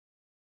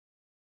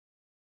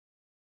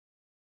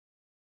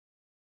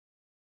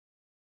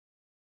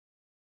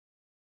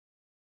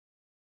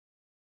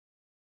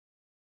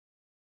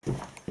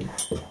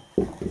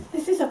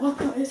This is a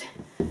awkward.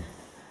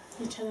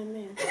 You're telling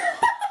me.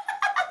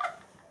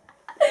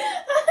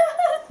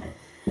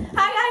 Hi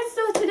guys,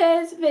 so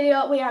today's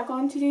video we are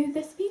going to do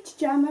the speech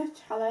drama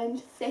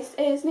challenge. This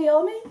is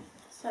Naomi,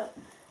 so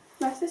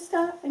my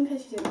sister, in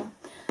case you didn't know.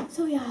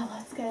 So yeah,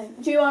 let's get in.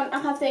 Do you want to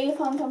have the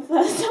earphones on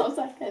first or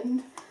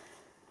second?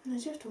 No,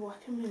 you have to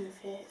whack him in the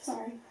face.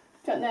 Sorry.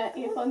 Do you want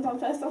the earphones on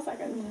first or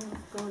second? Yeah,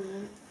 go on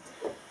then.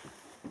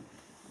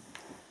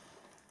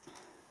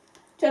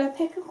 Do you want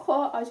to pick a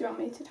quote or do you want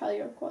me to tell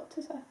you a quote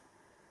to say?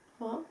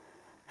 What?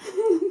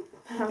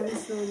 I'm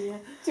so yeah.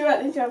 Do you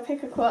want to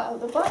pick a quote out of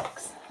the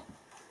box?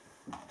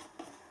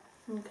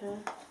 Okay.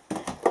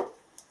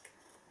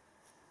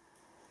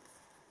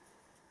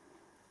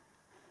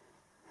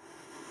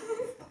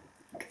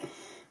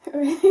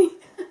 Ready?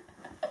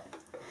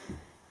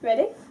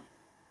 Ready?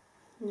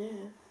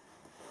 Yeah.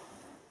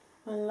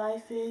 When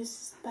life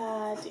is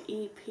bad,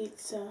 eat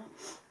pizza.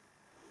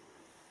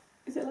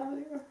 Is it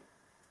loud?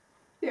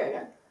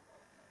 Yeah.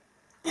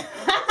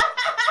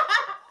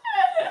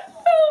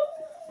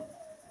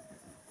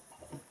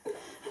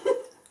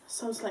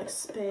 Sounds like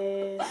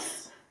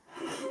space.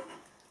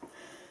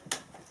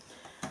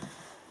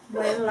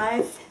 When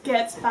life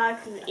gets bad,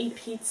 eat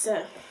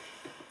pizza.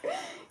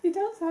 You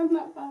don't sound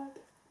that bad.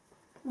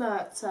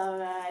 That's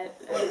alright.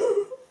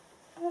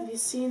 Have you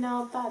seen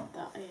how bad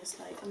that is?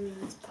 Like, I mean,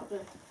 it's proper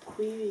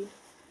query.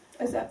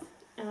 Is it?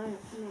 You know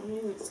what I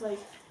mean? It's like,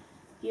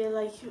 you're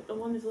like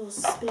one of those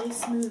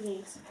space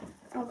movies.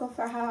 I'll go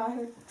for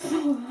hard.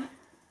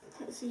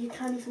 So you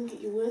can't even get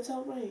your words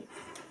out right.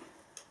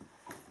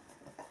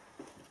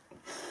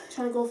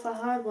 Trying to go for a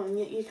hard one,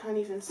 yet you can't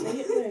even say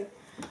it right.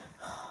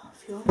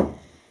 Fiona.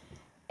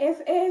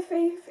 If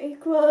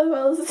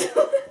equals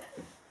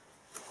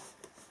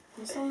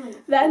You sound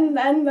like... then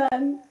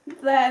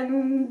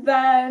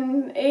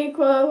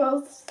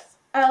equals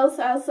else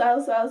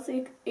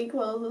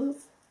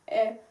equals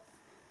if.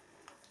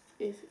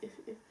 If.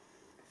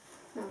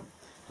 No.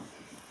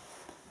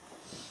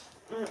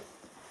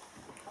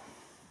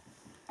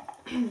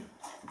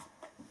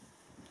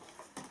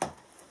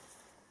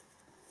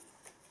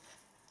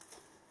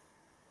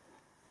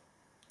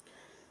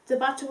 The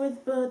batter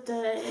with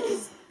butter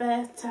is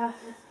better.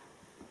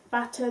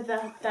 Batter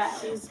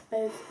that is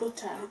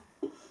butter.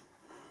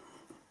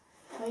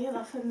 Why are you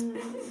laughing?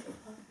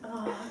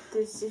 Oh,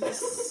 this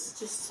is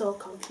just so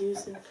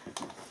confusing.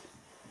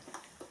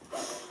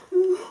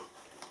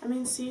 I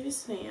mean,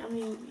 seriously, I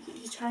mean,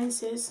 you try and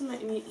say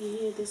something and you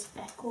hear this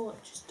echo,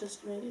 it just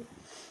doesn't really.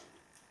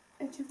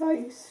 It's your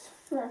voice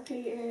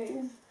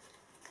repeating.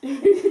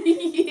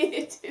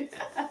 You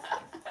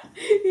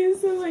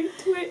sound like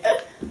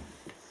Twitter.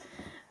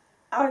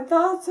 I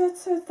thought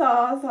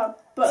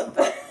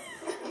but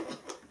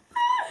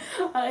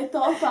I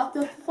thought about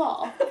the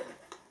thought.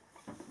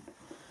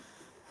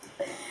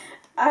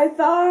 I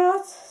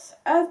thought,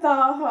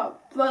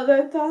 but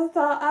I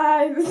thought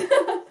I.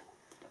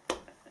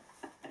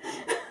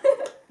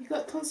 You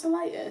got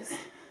tonsillitis?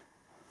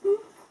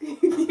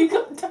 You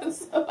got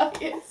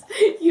tonsillitis?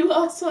 You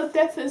are so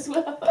deaf as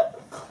well.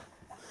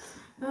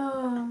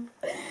 Oh.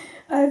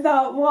 I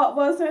thought, what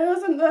was it?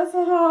 Wasn't this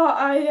a heart?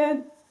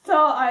 I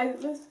thought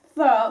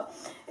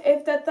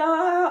if the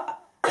thought.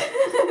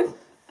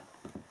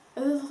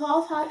 The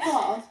thought I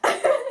thought.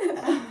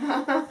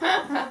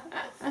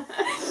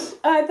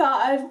 I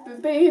thought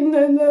I'd been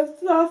in the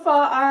thought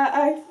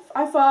I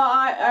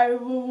thought I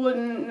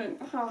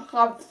wouldn't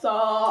have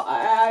thought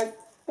I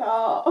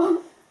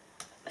thought.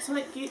 It's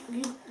like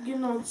you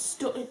know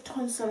stuttered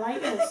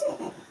tonsillitis.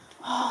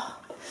 Oh.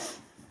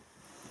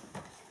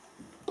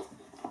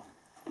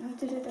 I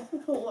did a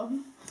difficult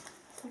one.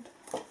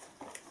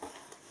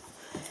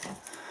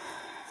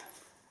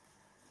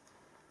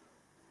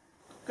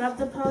 Grab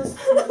the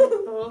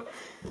post-it book,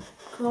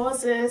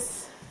 close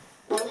this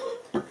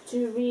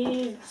to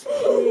read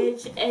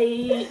page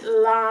 8,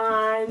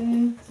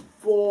 line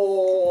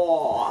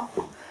 4.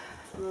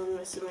 I'm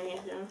missing it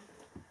here.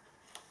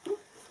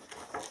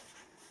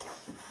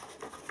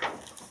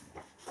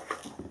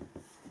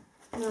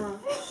 No,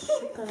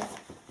 sugar.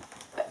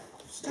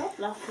 Stop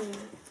laughing.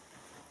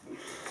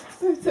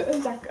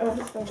 It's like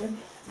seven.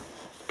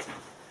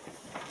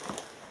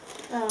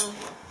 Oh,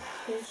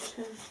 page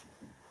 10.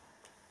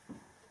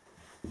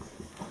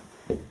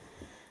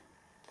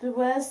 The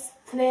worst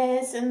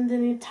place in the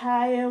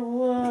entire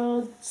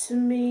world to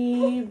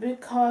me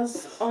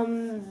because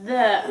on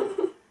the...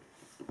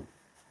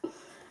 What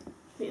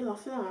are you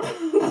laughing at?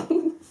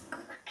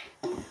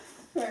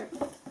 Right.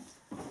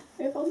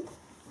 Earphones.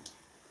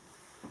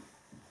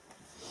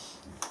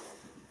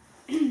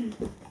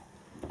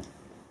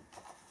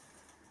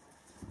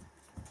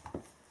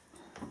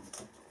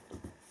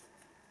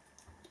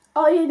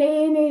 All you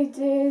need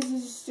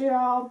is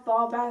your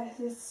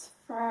best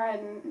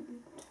friend.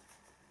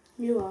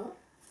 You are?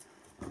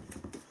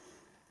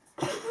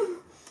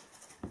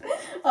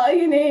 All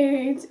you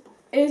need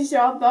is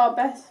your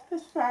best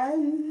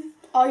friend.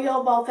 Or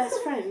your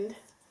best friend?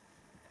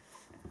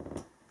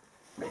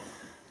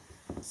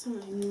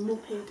 Something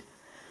muppet.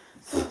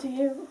 So do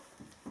you.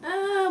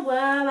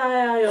 Well,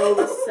 I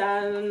always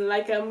sound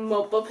like a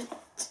mobile.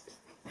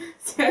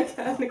 See, I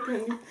can't.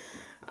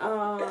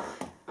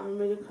 I'm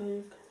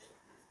really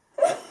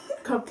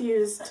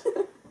confused.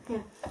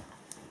 Yeah.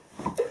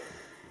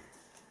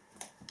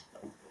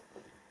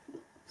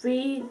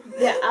 Read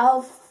the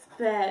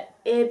alphabet: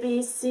 A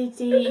B C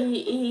D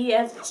E E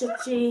F G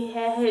G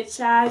H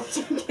I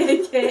J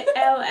K K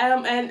L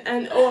M N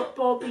N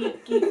O P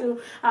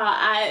Q R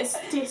I S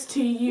T S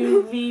T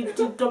U V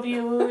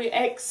W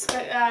X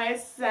Y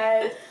Z.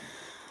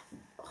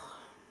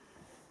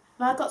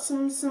 Have I got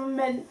some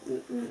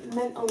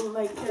mental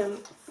like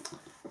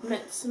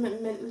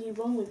something mentally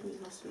wrong with me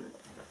or something?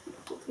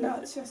 No,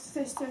 it's just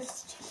this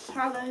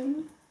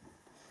challenge.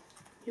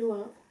 You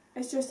what?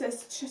 It's just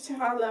this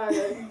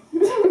challenge.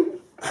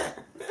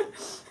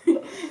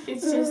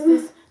 It's just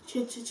this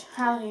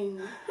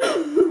challenge.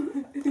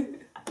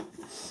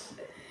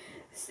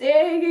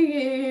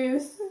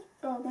 Serious.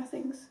 Oh, my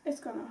thing's, it's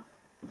gone off.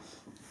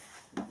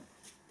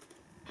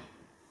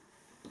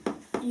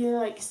 You're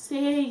like,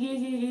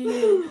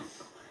 see.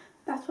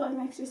 That's what it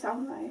makes you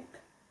sound like.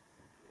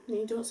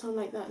 You don't sound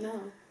like that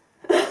now.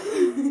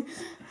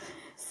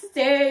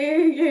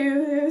 Stay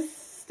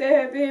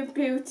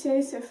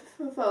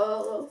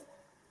beautiful.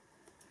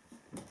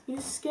 You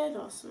scared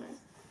or something?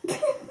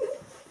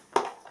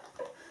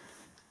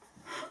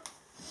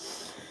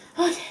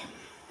 Okay.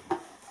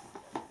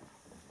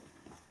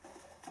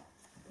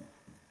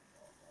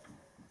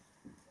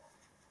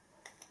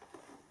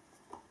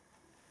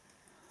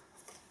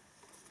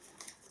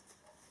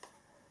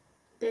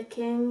 The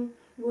king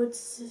would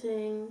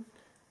sing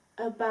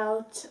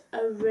about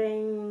a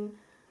ring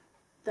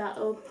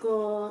that'll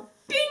go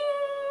ding.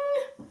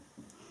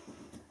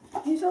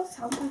 You don't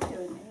sound like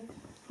doing it.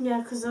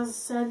 Yeah, because I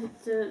said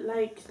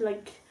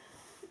like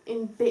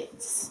in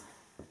bits.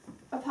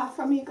 Apart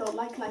from you go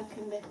like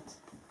in it.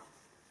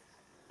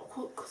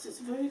 Because it's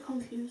very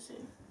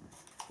confusing.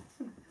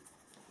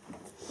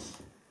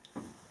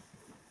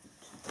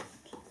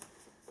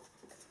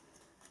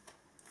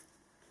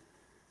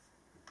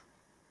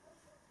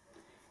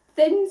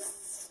 Thin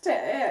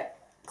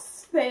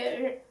sticks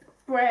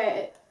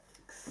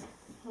bricks.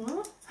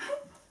 Huh?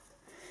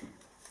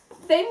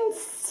 Thin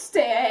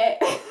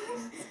stick.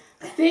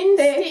 Thin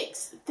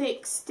sticks,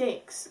 thick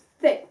sticks.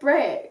 Thick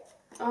brick.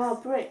 Oh,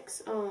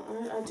 bricks. Oh,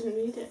 I didn't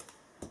read it.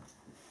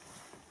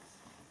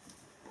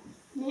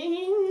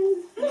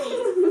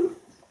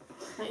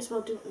 Might as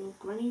well do it in a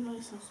granny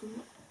voice or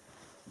something.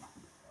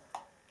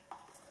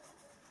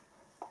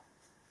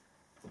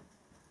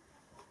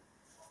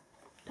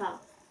 Ta.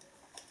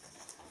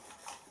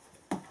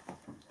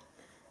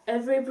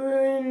 Every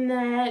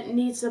brunette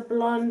needs a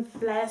blonde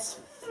blessed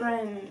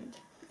friend.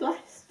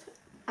 Blessed.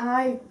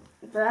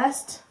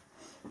 Blessed?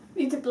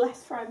 Needs a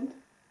blessed friend.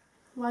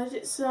 Why did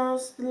it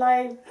sound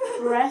like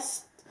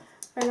breast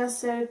when I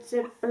said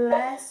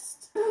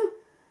blessed?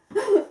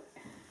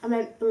 I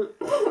meant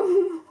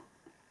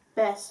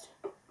best.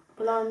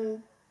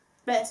 Blonde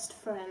best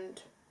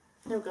friend.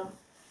 There we go.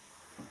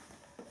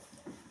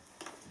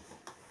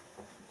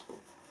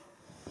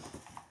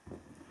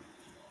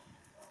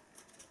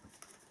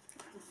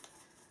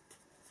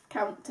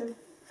 Count to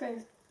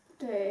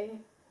 50.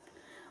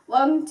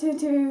 1, 2,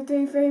 2,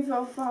 3,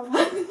 4, 5,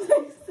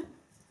 6,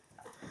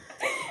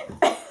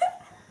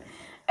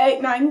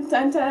 8, 9,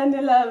 10, 10,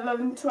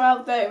 11,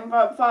 12, 13,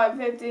 14,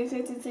 15,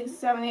 16,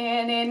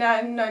 17, 18,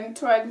 19,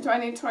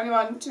 20,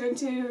 21,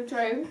 22,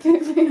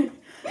 23,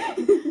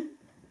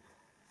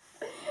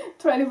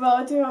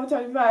 24,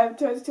 25,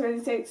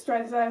 26,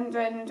 27,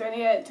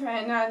 28,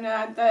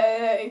 29,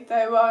 30,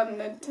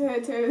 31,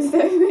 32,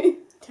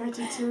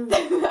 32.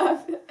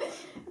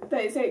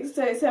 36,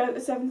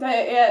 37,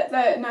 38,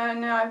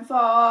 39,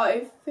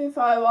 40,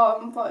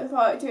 51,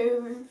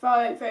 42,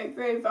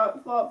 43,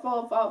 44,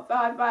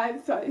 45,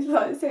 5,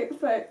 6,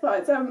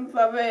 5, 7,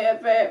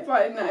 48,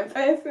 49,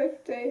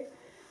 50.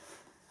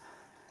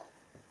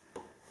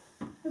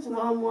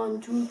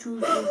 1, 2,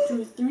 2,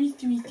 2, 3,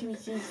 3, 3,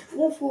 3,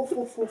 4, 4,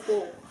 4, 4,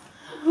 4.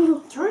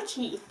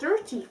 30,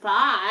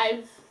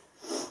 35.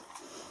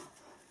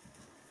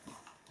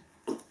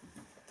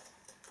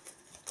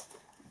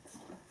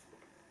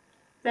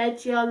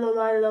 Red, yellow,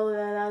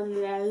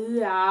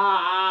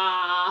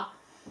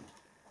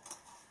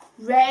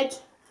 red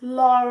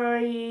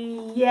lorry,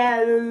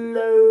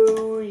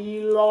 yellow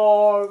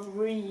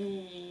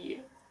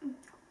lorry.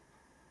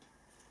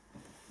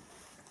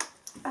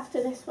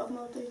 After this one,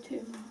 we'll do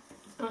 2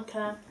 more.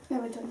 Okay. Then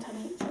we've done 10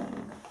 each.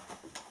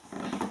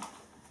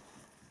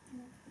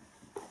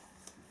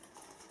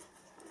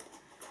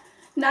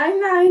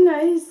 Nine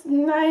nurses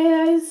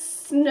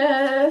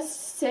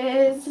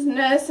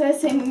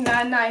in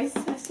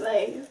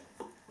nicely.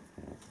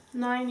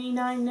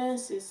 99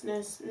 nurses.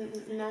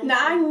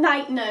 Nine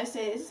night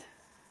nurses.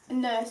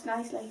 Nurse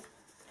nicely.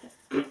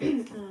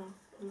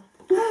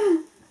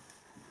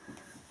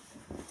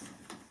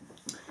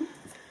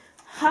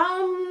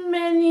 How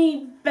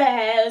many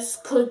bears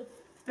could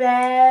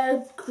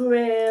Bear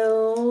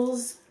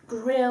Grylls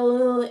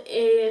grill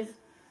if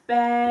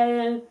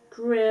Bear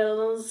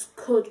Grylls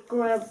could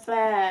grab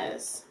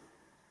bears.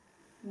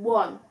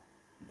 1.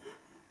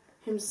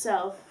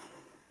 Himself.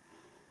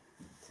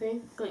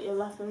 See? Got you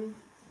laughing.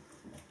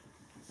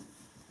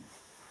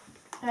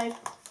 Okay,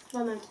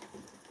 come on then.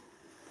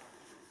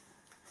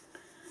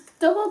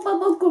 Double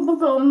bubble gum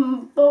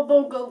gum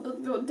bubble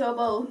gum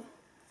double.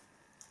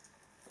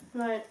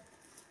 Right.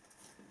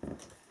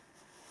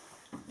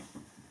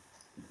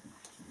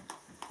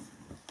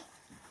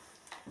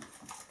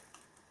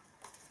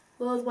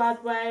 World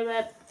Wide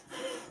Web.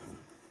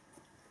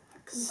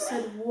 Because it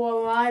said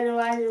World Wide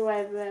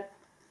Web.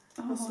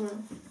 Oh.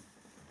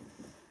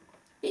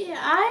 Yeah,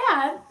 I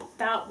had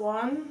that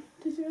one.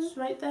 Did you? It's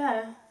right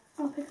there.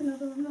 I'll pick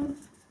another one then.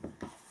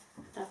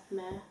 That's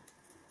me.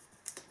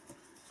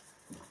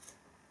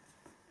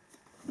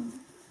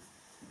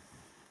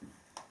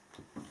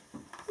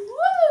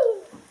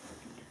 Woo!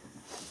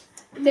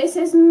 This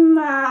is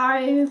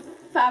my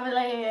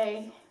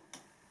family.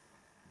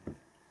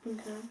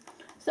 Okay.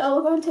 So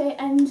we're going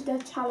to end the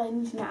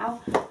challenge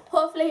now.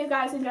 Hopefully you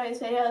guys enjoy this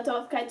video.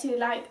 Don't forget to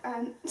like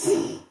and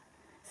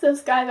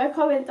subscribe and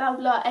comment down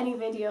below any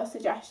video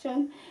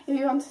suggestion. If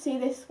you want to see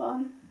this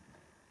one,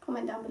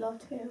 comment down below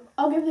too.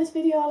 I'll give this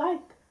video a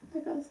like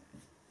because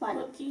why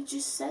not? But you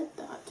just said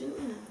that, didn't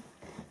you?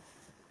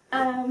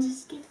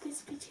 Just give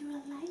this video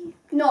a like.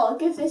 No,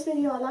 give this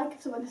video a like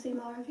if you want to see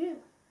more of you.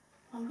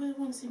 I really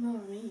want to see more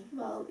of me.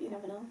 Well, you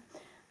never know.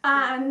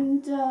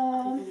 And do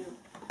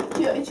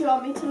you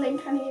want me to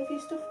link any of your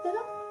stuff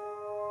below?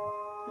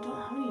 I don't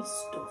have any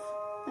stuff.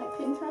 Like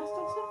Pinterest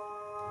or stuff?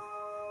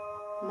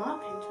 My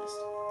Pinterest?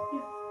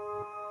 Yeah.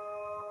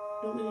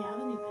 I don't really have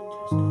any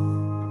Pinterest stuff.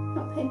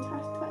 Not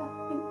Pinterest, Twitter,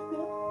 link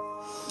below.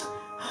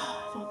 I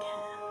don't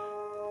care.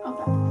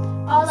 Okay.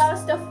 All our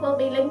stuff will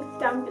be linked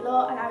down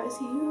below and I will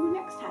see you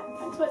next time.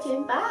 Thanks for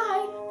watching.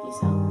 Bye.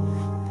 Peace out.